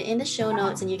 put it in the show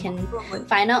notes and you can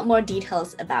find out more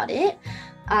details about it.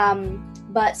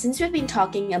 But since we've been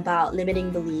talking about limiting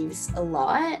beliefs a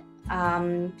lot,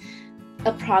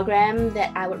 a program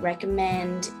that I would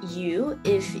recommend you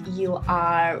if you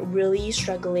are really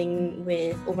struggling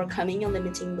with overcoming your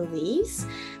limiting beliefs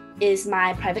is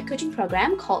my private coaching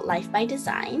program called Life by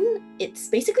Design. It's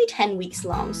basically 10 weeks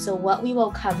long. So what we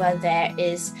will cover there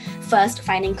is first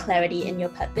finding clarity in your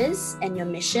purpose and your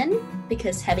mission,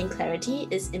 because having clarity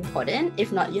is important.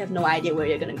 If not, you have no idea where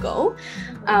you're going to go.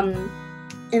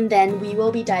 And then we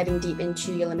will be diving deep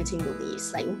into your limiting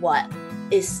beliefs, like what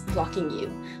is blocking you,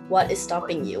 what is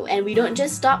stopping you. And we don't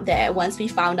just stop there. Once we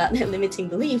found out the limiting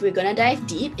belief, we're going to dive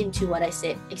deep into what I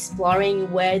said, exploring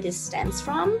where this stems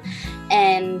from,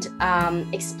 and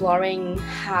exploring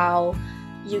how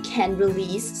you can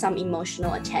release some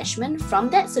emotional attachment from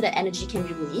that so that energy can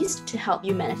be released to help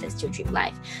you manifest your dream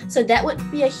life. So that would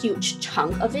be a huge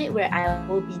chunk of it, where I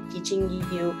will be teaching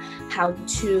you how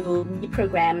to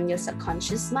reprogram your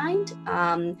subconscious mind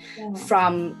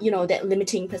from, that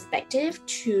limiting perspective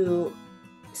to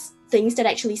things that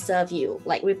actually serve you,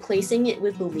 like replacing it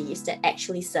with beliefs that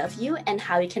actually serve you, and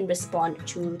how you can respond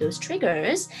to those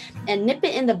triggers and nip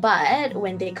it in the bud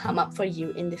when they come up for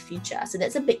you in the future. So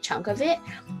that's a big chunk of it.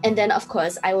 And then of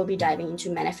course I will be diving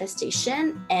into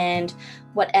manifestation and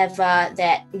whatever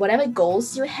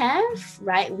goals you have,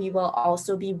 right? We will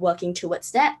also be working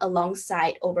towards that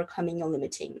alongside overcoming your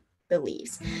limiting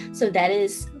beliefs. So that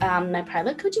is my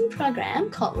private coaching program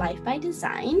called Life by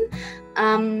Design.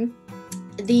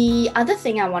 The other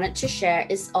thing I wanted to share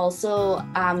is also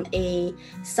a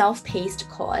self-paced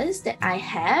course that I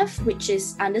have, which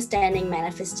is understanding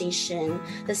manifestation,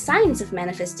 the science of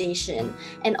manifestation,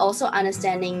 and also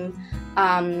understanding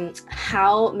how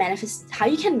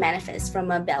you can manifest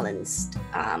from a balanced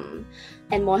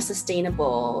and more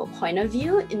sustainable point of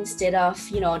view, instead of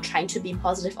trying to be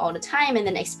positive all the time and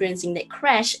then experiencing that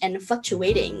crash and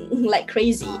fluctuating like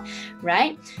crazy,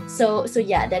 right? So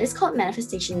yeah, that is called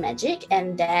Manifestation Magic,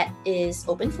 and that is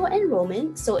open for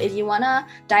enrollment. So if you want to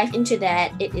dive into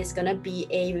that, it is going to be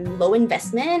a low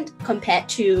investment compared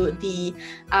to the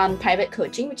private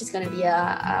coaching, which is going to be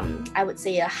I would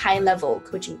say a high level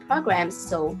coaching program.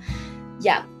 So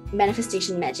yeah,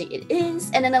 Manifestation Magic it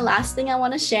is. And then the last thing I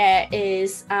want to share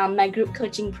is my group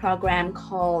coaching program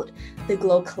called the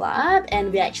Glow Club,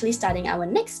 and we're actually starting our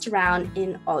next round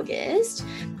in August.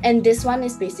 And this one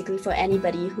is basically for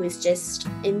anybody who is just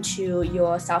into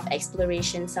your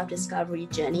self-exploration, self-discovery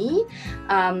journey.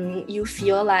 You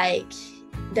feel like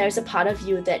there's a part of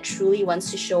you that truly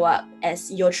wants to show up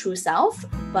as your true self,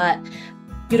 but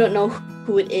you don't know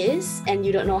who it is and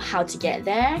you don't know how to get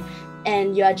there,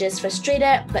 and you are just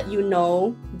frustrated, but you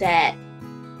know that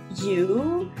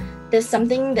there's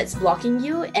something that's blocking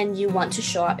you and you want to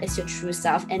show up as your true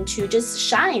self and to just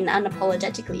shine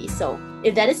unapologetically. So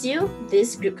if that is you,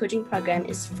 this group coaching program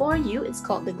is for you. It's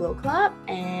called the Glow Club,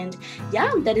 and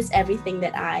yeah, that is everything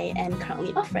that I am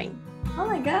currently offering. Oh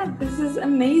my god, this is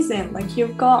amazing. Like,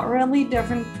 you've got really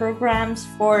different programs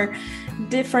for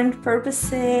different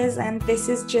purposes, and this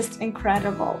is just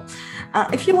incredible.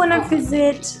 If you want to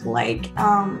visit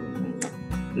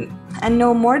and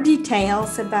know more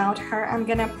details about her, I'm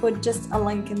gonna put just a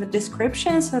link in the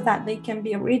description so that they can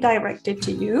be redirected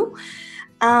to you.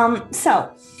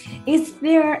 So is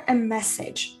there a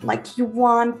message like you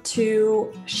want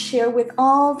to share with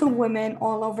all the women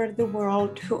all over the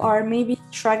world who are maybe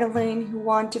struggling, who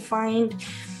want to find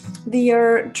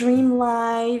their dream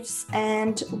lives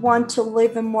and want to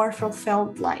live a more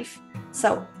fulfilled life?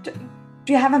 So do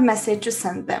you have a message to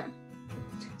send them?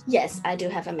 Yes, I do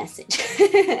have a message.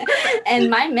 And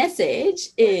my message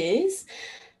is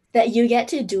that you get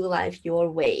to do life your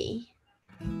way.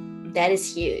 That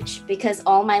is huge, because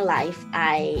all my life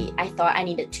I thought I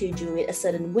needed to do it a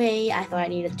certain way. I thought I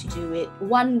needed to do it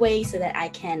one way so that I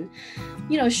can,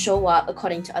 show up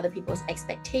according to other people's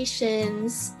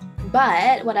expectations.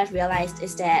 But what I've realized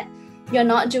is that you're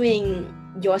not doing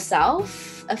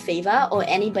yourself a favor or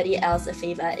anybody else a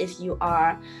favor if you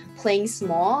are playing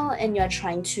small and you're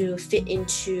trying to fit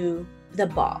into the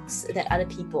box that other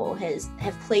people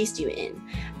have placed you in,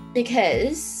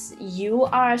 because you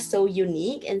are so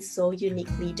unique and so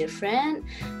uniquely different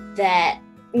that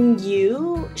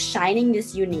you shining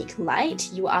this unique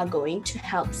light, you are going to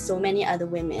help so many other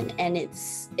women, and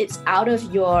it's out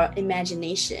of your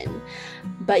imagination.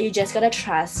 But you just gotta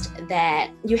trust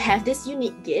that you have this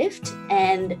unique gift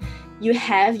and you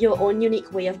have your own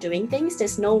unique way of doing things.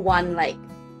 There's no one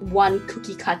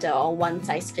cookie cutter or one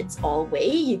size fits all way.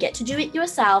 You get to do it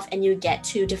yourself and you get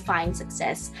to define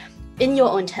success in your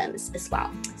own terms as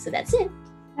well. So that's it.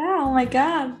 Yeah, oh my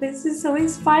god, this is so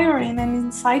inspiring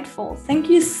and insightful. Thank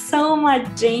you so much,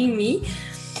 Jamie.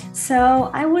 So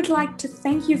I would like to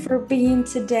thank you for being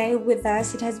today with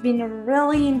us. It has been a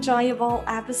really enjoyable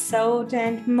episode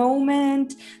and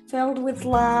moment filled with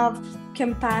love,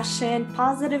 compassion,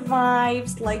 positive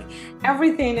vibes, like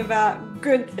everything about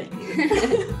good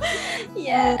things.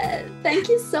 Yeah, thank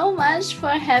you so much for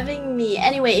having me.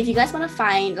 Anyway, if you guys want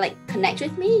to connect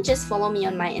with me, just follow me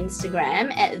on my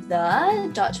Instagram at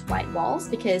the.whitewalls,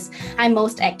 because I'm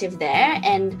most active there,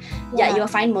 and you'll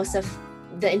find most of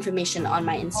the information on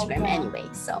my Instagram anyway.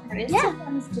 So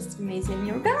Instagram is just amazing.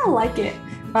 You're gonna like it.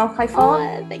 Well, I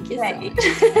follow. Thank you so much.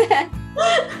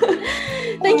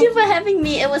 Thank you for having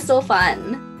me. It was so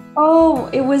fun. Oh,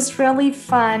 it was really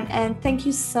fun, and thank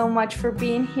you so much for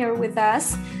being here with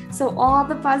us. So all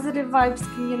the Positive Vibes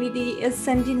community is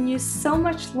sending you so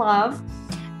much love,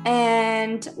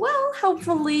 and well,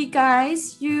 hopefully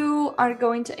guys, you are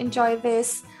going to enjoy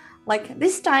this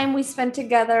time we spent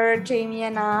together, Jamie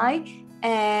and I.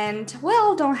 And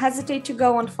well, don't hesitate to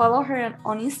go and follow her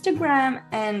on Instagram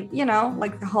and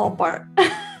the whole part.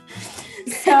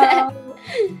 So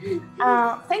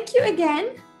thank you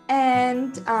again.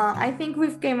 And I think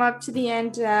we've came up to the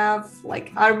end of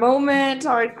our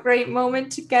great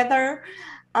moment together.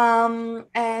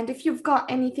 And if you've got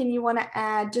anything you want to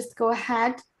add, just go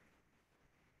ahead.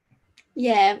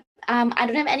 Yeah, I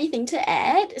don't have anything to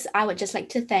add. So I would just like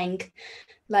to thank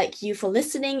you for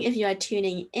listening if you are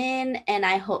tuning in, and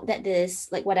I hope that this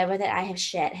whatever that I have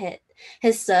shared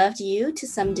has served you to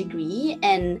some degree.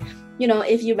 And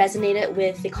if you resonated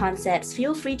with the concepts,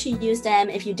 feel free to use them.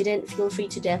 If you didn't, feel free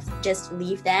to just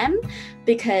leave them,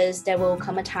 because there will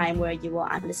come a time where you will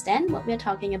understand what we're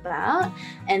talking about,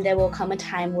 and there will come a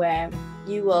time where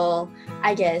you will,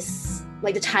 I guess,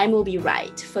 the time will be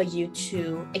right for you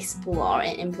to explore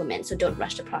and implement. So don't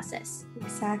rush the process.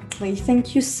 Exactly.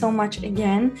 Thank you so much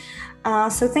again.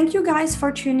 So thank you guys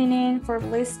for tuning in, for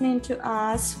listening to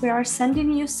us. We are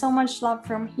sending you so much love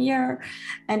from here,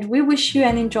 and we wish you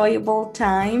an enjoyable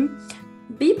time.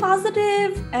 Be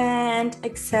positive and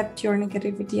accept your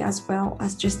negativity as well,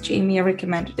 as just Jamie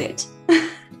recommended it.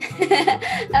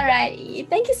 All right.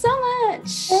 Thank you so much.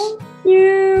 Thank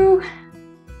you.